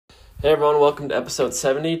Hey everyone, welcome to episode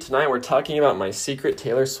 70. Tonight we're talking about my secret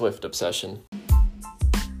Taylor Swift obsession.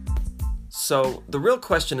 So, the real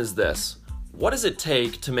question is this: what does it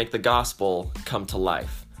take to make the gospel come to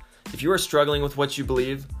life? If you are struggling with what you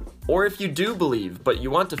believe, or if you do believe but you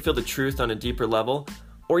want to feel the truth on a deeper level,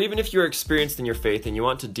 or even if you are experienced in your faith and you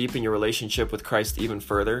want to deepen your relationship with Christ even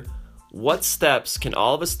further, what steps can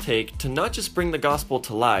all of us take to not just bring the gospel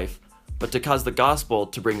to life, but to cause the gospel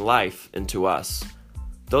to bring life into us?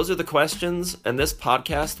 Those are the questions, and this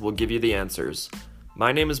podcast will give you the answers.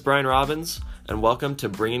 My name is Brian Robbins, and welcome to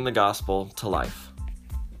Bringing the Gospel to Life.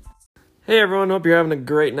 Hey everyone, hope you're having a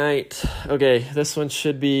great night. Okay, this one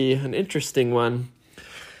should be an interesting one,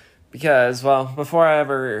 because, before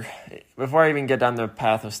I even get down the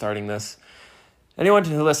path of starting this, anyone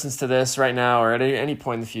who listens to this right now or at any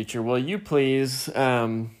point in the future, will you please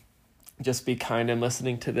just be kind in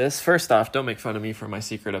listening to this? First off, don't make fun of me for my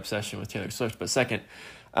secret obsession with Taylor Swift, but second,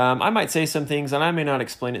 I might say some things and I may not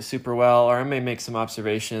explain it super well, or I may make some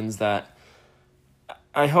observations that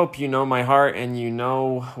I hope you know my heart and you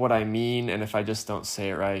know what I mean, and if I just don't say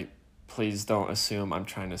it right, please don't assume I'm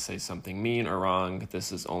trying to say something mean or wrong.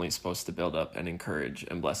 This is only supposed to build up and encourage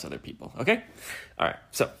and bless other people, okay? All right,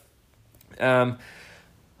 so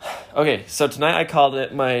tonight I called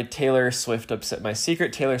it my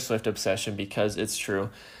secret Taylor Swift obsession, because it's true.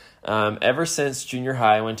 Ever since junior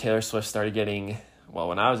high, when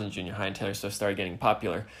I was in junior high and Taylor Swift started getting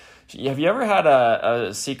popular, have you ever had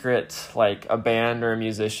a secret, like a band or a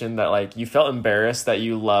musician that like you felt embarrassed that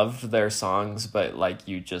you loved their songs, but like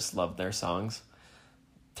you just loved their songs?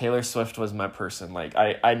 Taylor Swift was my person. Like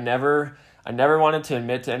I never wanted to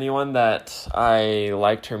admit to anyone that I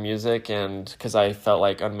liked her music, and because I felt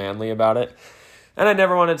like unmanly about it. And I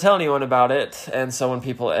never wanted to tell anyone about it. And so when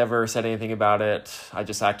people ever said anything about it, I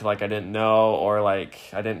just acted like I didn't know, or like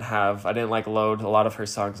I didn't load a lot of her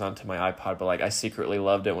songs onto my iPod, but like I secretly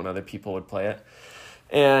loved it when other people would play it.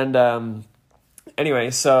 And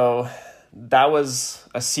anyway, so that was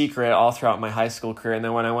a secret all throughout my high school career. And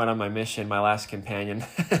then when I went on my mission, my last companion,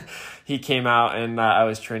 he came out and I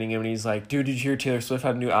was training him, and he's like, "Dude, did you hear Taylor Swift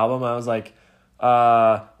had a new album?" I was like,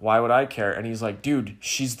 why would I care? And he's like, "Dude,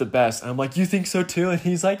 she's the best." And I'm like, "You think so too?" And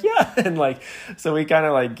he's like, "Yeah." And like, so we kind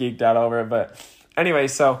of like geeked out over it. But anyway,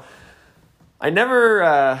 so I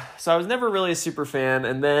was never really a super fan.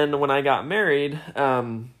 And then when I got married,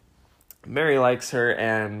 Mary likes her,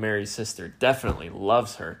 and Mary's sister definitely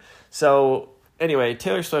loves her. So anyway,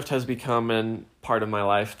 Taylor Swift has become a part of my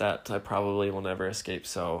life that I probably will never escape.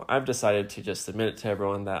 So I've decided to just admit it to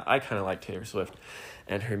everyone that I kind of like Taylor Swift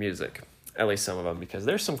and her music. At least some of them, because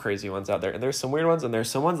there's some crazy ones out there, and there's some weird ones, and there's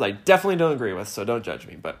some ones I definitely don't agree with, so don't judge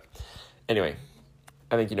me. But anyway,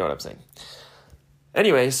 I think you know what I'm saying.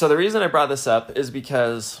 Anyway, so the reason I brought this up is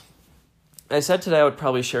because I said today I would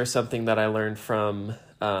probably share something that I learned from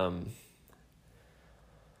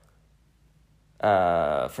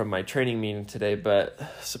my training meeting today, but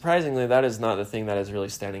surprisingly, that is not the thing that is really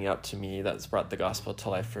standing out to me that's brought the gospel to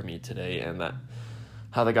life for me today, and that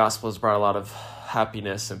how the gospel has brought a lot of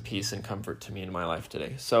happiness and peace and comfort to me in my life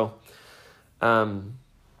today. So, isn't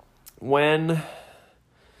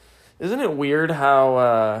it weird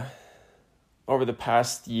how over the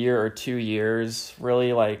past year or 2 years,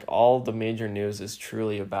 really like all the major news is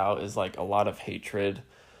truly about is like a lot of hatred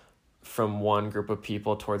from one group of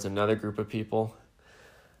people towards another group of people.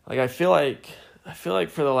 Like I feel like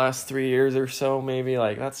for the last 3 years or so, maybe,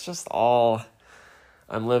 like that's just all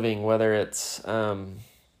I'm living, whether it's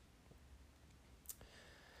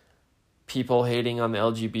people hating on the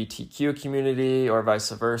LGBTQ community or vice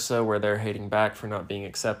versa, where they're hating back for not being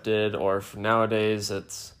accepted, or for nowadays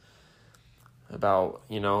it's about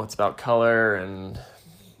color, and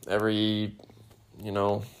every,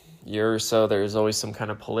 year or so there's always some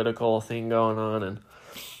kind of political thing going on. And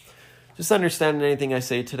just understanding anything I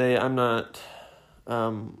say today, I'm not,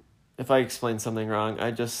 if I explain something wrong,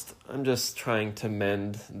 I'm just trying to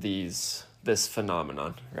mend this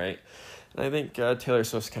phenomenon, right? And I think Taylor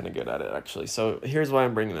Swift's kind of good at it, actually. So here's why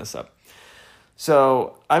I'm bringing this up.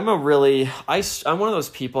 So I'm one of those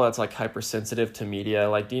people that's like hypersensitive to media.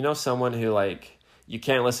 Like, do you know someone who like you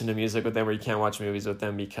can't listen to music with them, or you can't watch movies with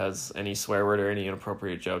them because any swear word or any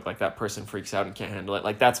inappropriate joke, like that person freaks out and can't handle it?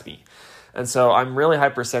 Like that's me. And so I'm really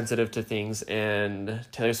hypersensitive to things, and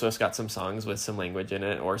Taylor Swift's got some songs with some language in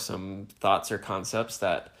it or some thoughts or concepts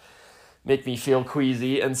that make me feel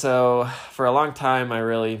queasy. And so for a long time, I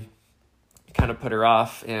really kind of put her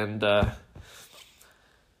off, and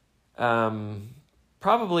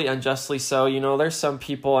probably unjustly so. There's some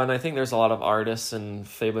people, and I think there's a lot of artists and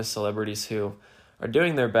famous celebrities who are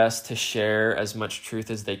doing their best to share as much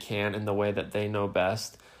truth as they can in the way that they know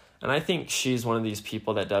best. And I think she's one of these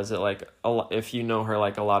people that does it. Like, if you know her,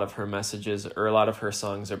 like, a lot of her messages or a lot of her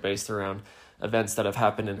songs are based around events that have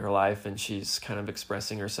happened in her life, and she's kind of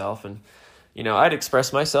expressing herself. And, I'd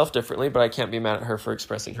express myself differently, but I can't be mad at her for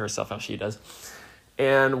expressing herself how she does.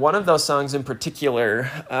 And one of those songs in particular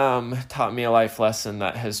taught me a life lesson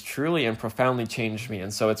that has truly and profoundly changed me.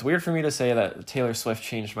 And so it's weird for me to say that Taylor Swift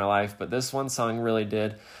changed my life, but this one song really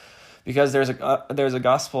did, because there's a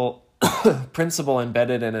gospel principle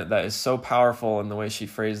embedded in it that is so powerful, and the way she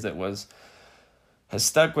phrased it has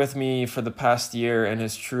stuck with me for the past year and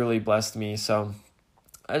has truly blessed me. So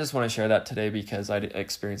I just want to share that today because I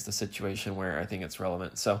experienced a situation where I think it's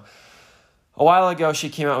relevant. So a while ago, she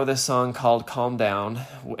came out with this song called Calm Down,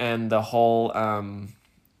 and the whole kind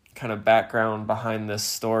of background behind this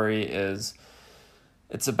story is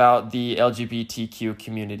it's about the LGBTQ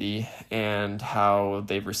community and how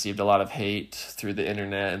they've received a lot of hate through the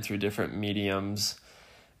internet and through different mediums.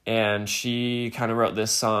 And she kind of wrote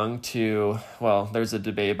this song there's a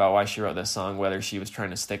debate about why she wrote this song, whether she was trying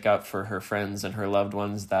to stick up for her friends and her loved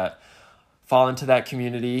ones that fall into that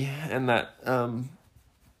community and that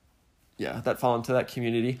fall into that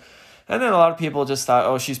community. And then a lot of people just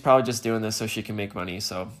thought, she's probably just doing this so she can make money.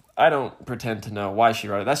 So I don't pretend to know why she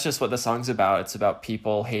wrote it. That's just what the song's about. It's about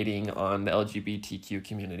people hating on the LGBTQ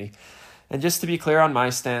community. And just to be clear on my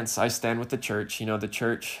stance, I stand with the church. The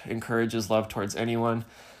church encourages love towards anyone,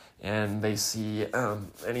 and they see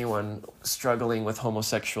anyone struggling with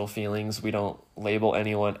homosexual feelings. We don't label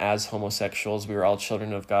anyone as homosexuals. We are all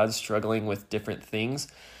children of God struggling with different things.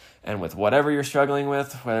 And with whatever you're struggling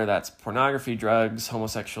with, whether that's pornography, drugs,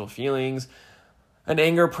 homosexual feelings, an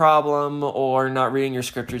anger problem, or not reading your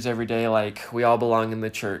scriptures every day, like, we all belong in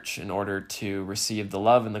the church in order to receive the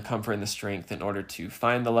love and the comfort and the strength, in order to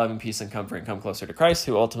find the love and peace and comfort and come closer to Christ,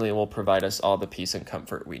 who ultimately will provide us all the peace and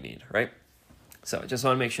comfort we need, right? So I just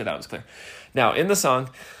want to make sure that was clear. Now, in the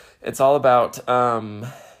song, it's all about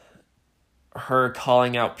her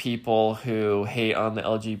calling out people who hate on the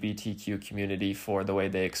LGBTQ community for the way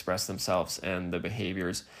they express themselves and the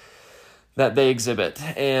behaviors that they exhibit.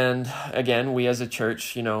 And again, we as a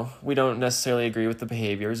church, we don't necessarily agree with the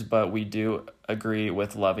behaviors, but we do agree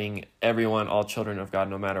with loving everyone, all children of God,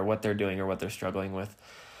 no matter what they're doing or what they're struggling with.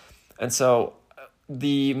 And so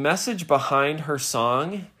the message behind her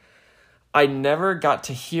song, I never got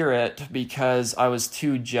to hear it because I was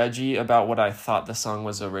too judgy about what I thought the song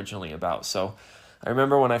was originally about. So I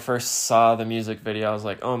remember when I first saw the music video, I was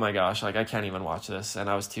like, oh my gosh, like, I can't even watch this. And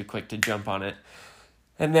I was too quick to jump on it.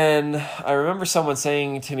 And then I remember someone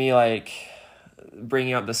saying to me, like,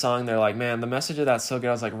 bringing up the song, they're like, man, the message of that's so good.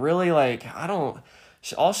 I was like, really? Like,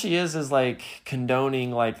 all she is like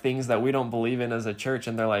condoning like things that we don't believe in as a church.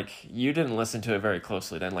 And they're like, you didn't listen to it very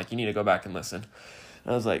closely then. Like, you need to go back and listen.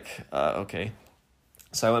 I was like, okay.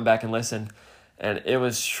 So I went back and listened, and it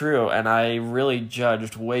was true, and I really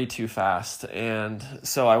judged way too fast. And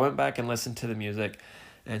so I went back and listened to the music,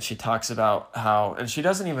 and she talks about how, and she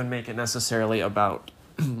doesn't even make it necessarily about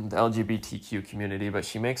the LGBTQ community, but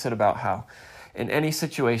she makes it about how in any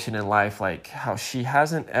situation in life, like how she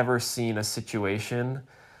hasn't ever seen a situation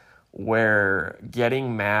where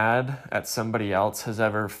getting mad at somebody else has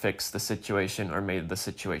ever fixed the situation or made the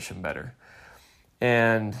situation better.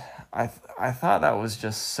 And I thought that was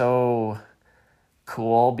just so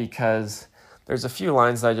cool, because there's a few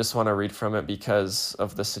lines that I just want to read from it because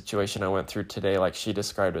of the situation I went through today. Like, she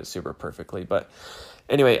described it super perfectly. But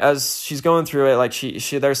anyway, as she's going through it, like she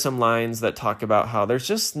there's some lines that talk about how there's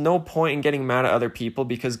just no point in getting mad at other people,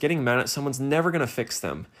 because getting mad at someone's never going to fix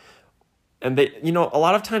them. And they, a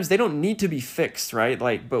lot of times they don't need to be fixed, right?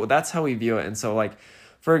 Like, but that's how we view it. And so, like,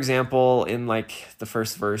 for example, in like the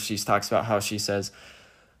first verse, she talks about how she says,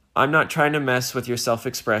 I'm not trying to mess with your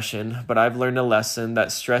self-expression, but I've learned a lesson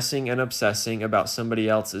that stressing and obsessing about somebody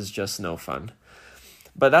else is just no fun.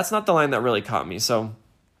 But that's not the line that really caught me. So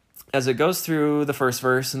as it goes through the first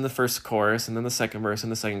verse and the first chorus and then the second verse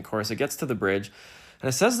and the second chorus, it gets to the bridge. And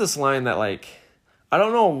it says this line that, like, I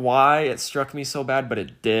don't know why it struck me so bad, but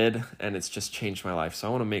it did, and it's just changed my life. So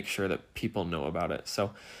I want to make sure that people know about it.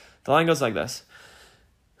 So the line goes like this.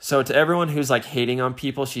 So to everyone who's like hating on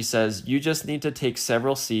people, she says, you just need to take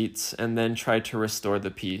several seats and then try to restore the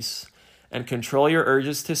peace and control your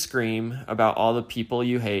urges to scream about all the people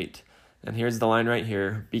you hate. And here's the line right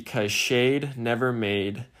here, because shade never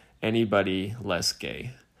made anybody less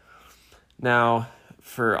gay. Now,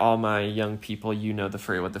 for all my young people, you know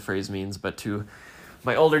what the phrase means, but to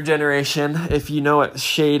my older generation, if you know what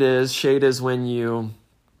shade is when you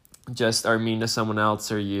just are mean to someone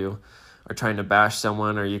else, or you are trying to bash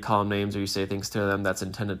someone, or you call them names, or you say things to them that's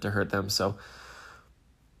intended to hurt them. So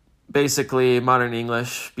basically modern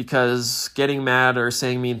English, because getting mad or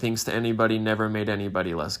saying mean things to anybody never made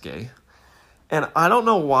anybody less gay. And I don't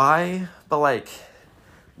know why, but like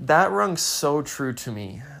that rung so true to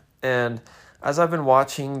me. And as I've been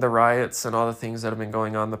watching the riots and all the things that have been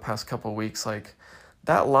going on the past couple of weeks, like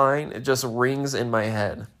that line, it just rings in my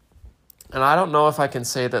head. And I don't know if I can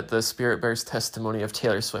say that the Spirit bears testimony of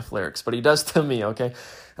Taylor Swift lyrics, but he does to me, okay?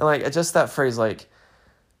 And like just that phrase, like,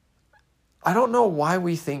 I don't know why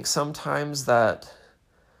we think sometimes that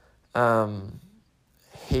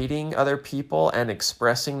hating other people and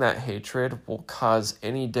expressing that hatred will cause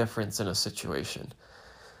any difference in a situation.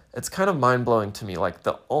 It's kind of mind-blowing to me. Like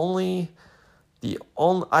I've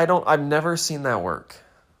never seen that work.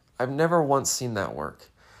 I've never once seen that work.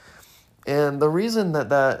 And the reason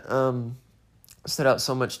that stood out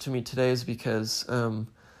so much to me today is because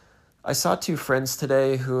I saw two friends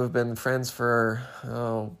today who have been friends for,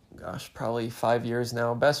 probably 5 years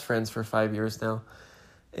now, best friends for 5 years now.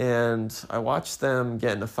 And I watched them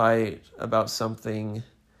get in a fight about something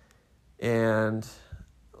and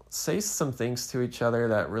say some things to each other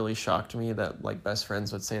that really shocked me, that like best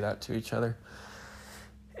friends would say that to each other.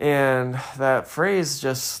 And that phrase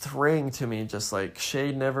just rang to me, just like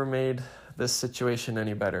shade never made this situation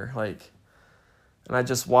any better. Like, and I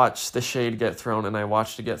just watched the shade get thrown, and I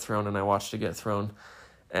watched it get thrown, and I watched it get thrown,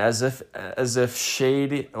 as if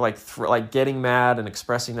shade, like getting mad and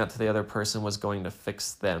expressing that to the other person was going to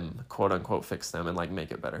fix them, quote unquote, fix them and like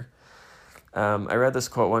make it better. I read this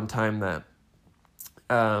quote one time that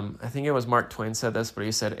I think it was Mark Twain said this, but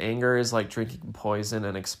he said, anger is like drinking poison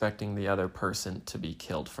and expecting the other person to be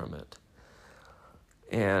killed from it.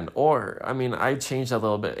 I changed that a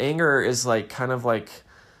little bit. Anger is like kind of like,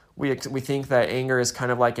 we think that anger is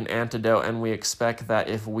kind of like an antidote, and we expect that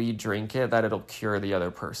if we drink it, that it'll cure the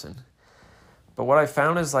other person. But what I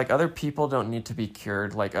found is like other people don't need to be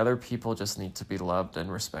cured. Like other people just need to be loved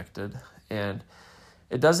and respected. And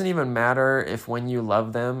it doesn't even matter if when you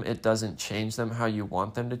love them, it doesn't change them how you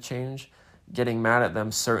want them to change. Getting mad at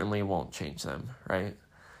them certainly won't change them, right?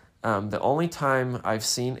 The only time I've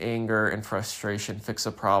seen anger and frustration fix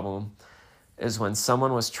a problem is when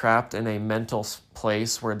someone was trapped in a mental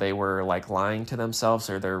place where they were like lying to themselves,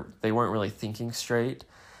 or they weren't really thinking straight.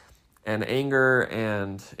 And anger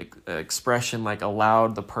and expression like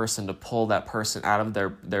allowed the person to pull that person out of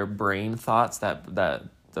their brain thoughts, that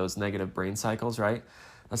those negative brain cycles, right?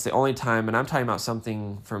 That's the only time. And I'm talking about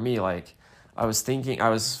something for me, like I was thinking, I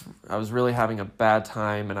was really having a bad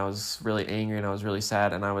time, and I was really angry, and I was really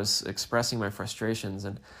sad, and I was expressing my frustrations.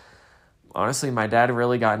 And honestly, my dad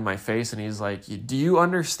really got in my face, and he's like, do you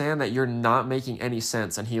understand that you're not making any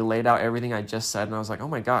sense? And he laid out everything I just said, and I was like, oh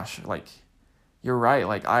my gosh, like, you're right.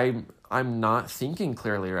 Like, I'm not thinking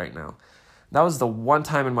clearly right now. That was the one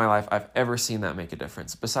time in my life I've ever seen that make a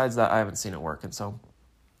difference. Besides that, I haven't seen it work. And so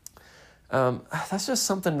that's just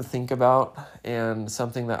something to think about, and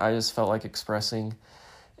something that I just felt like expressing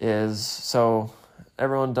is, so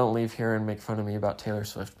everyone don't leave here and make fun of me about Taylor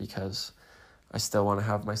Swift, because I still want to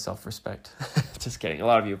have my self-respect. Just kidding. A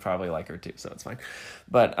lot of you probably like her too, so it's fine.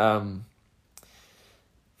 But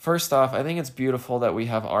first off, I think it's beautiful that we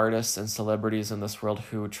have artists and celebrities in this world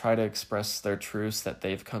who try to express their truths that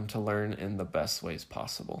they've come to learn in the best ways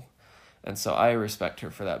possible. And so I respect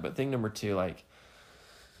her for that. But thing number two, like,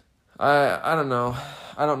 I don't know.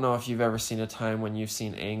 I don't know if you've ever seen a time when you've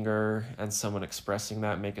seen anger and someone expressing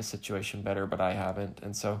that make a situation better, but I haven't.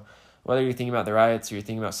 And so whether you're thinking about the riots, or you're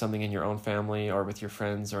thinking about something in your own family, or with your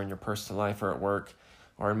friends, or in your personal life, or at work,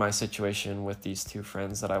 or in my situation with these two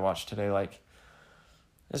friends that I watched today, like,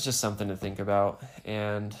 it's just something to think about.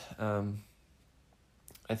 And I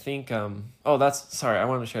think, I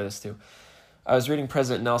wanted to share this too. I was reading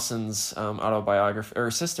President Nelson's autobiography, or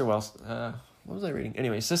Sister what was I reading?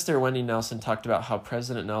 Anyway, Sister Wendy Nelson talked about how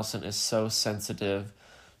President Nelson is so sensitive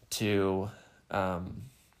to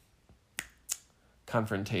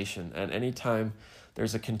confrontation. And anytime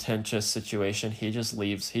there's a contentious situation, he just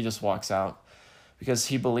leaves. He just walks out, because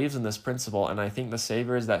he believes in this principle. And I think the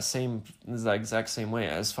Savior is that exact same way.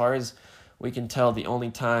 As far as we can tell, the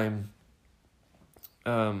only time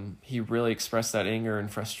he really expressed that anger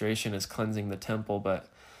and frustration is cleansing the temple. But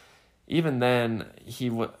even then,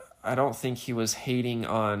 I don't think he was hating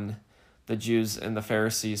on the Jews and the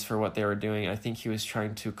Pharisees for what they were doing. I think he was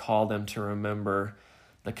trying to call them to remember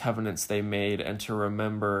the covenants they made, and to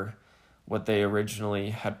remember what they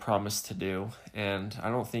originally had promised to do. And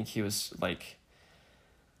I don't think he was like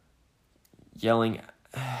yelling.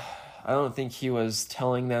 I don't think he was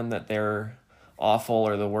telling them that they're awful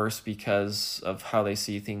or the worst because of how they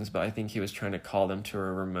see things, but I think he was trying to call them to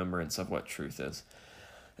a remembrance of what truth is.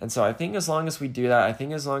 And so I think as long as we do that, I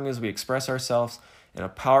think as long as we express ourselves in a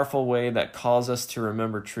powerful way that calls us to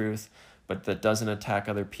remember truth, but that doesn't attack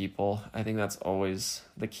other people, I think that's always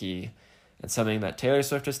the key. It's something that Taylor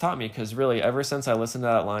Swift has taught me, because really ever since I listened to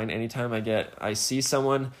that line, anytime I see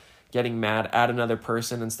someone getting mad at another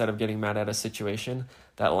person instead of getting mad at a situation,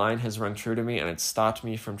 that line has rung true to me, and it's stopped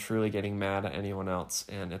me from truly getting mad at anyone else,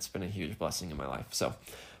 and it's been a huge blessing in my life. So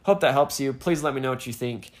hope that helps you. Please let me know what you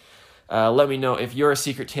think. Let me know if you're a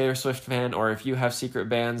secret Taylor Swift fan, or if you have secret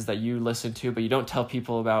bands that you listen to but you don't tell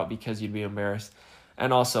people about because you'd be embarrassed.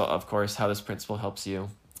 And also, of course, how this principle helps you.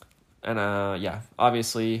 And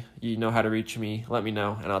obviously, you know how to reach me. Let me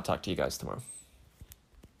know, and I'll talk to you guys tomorrow.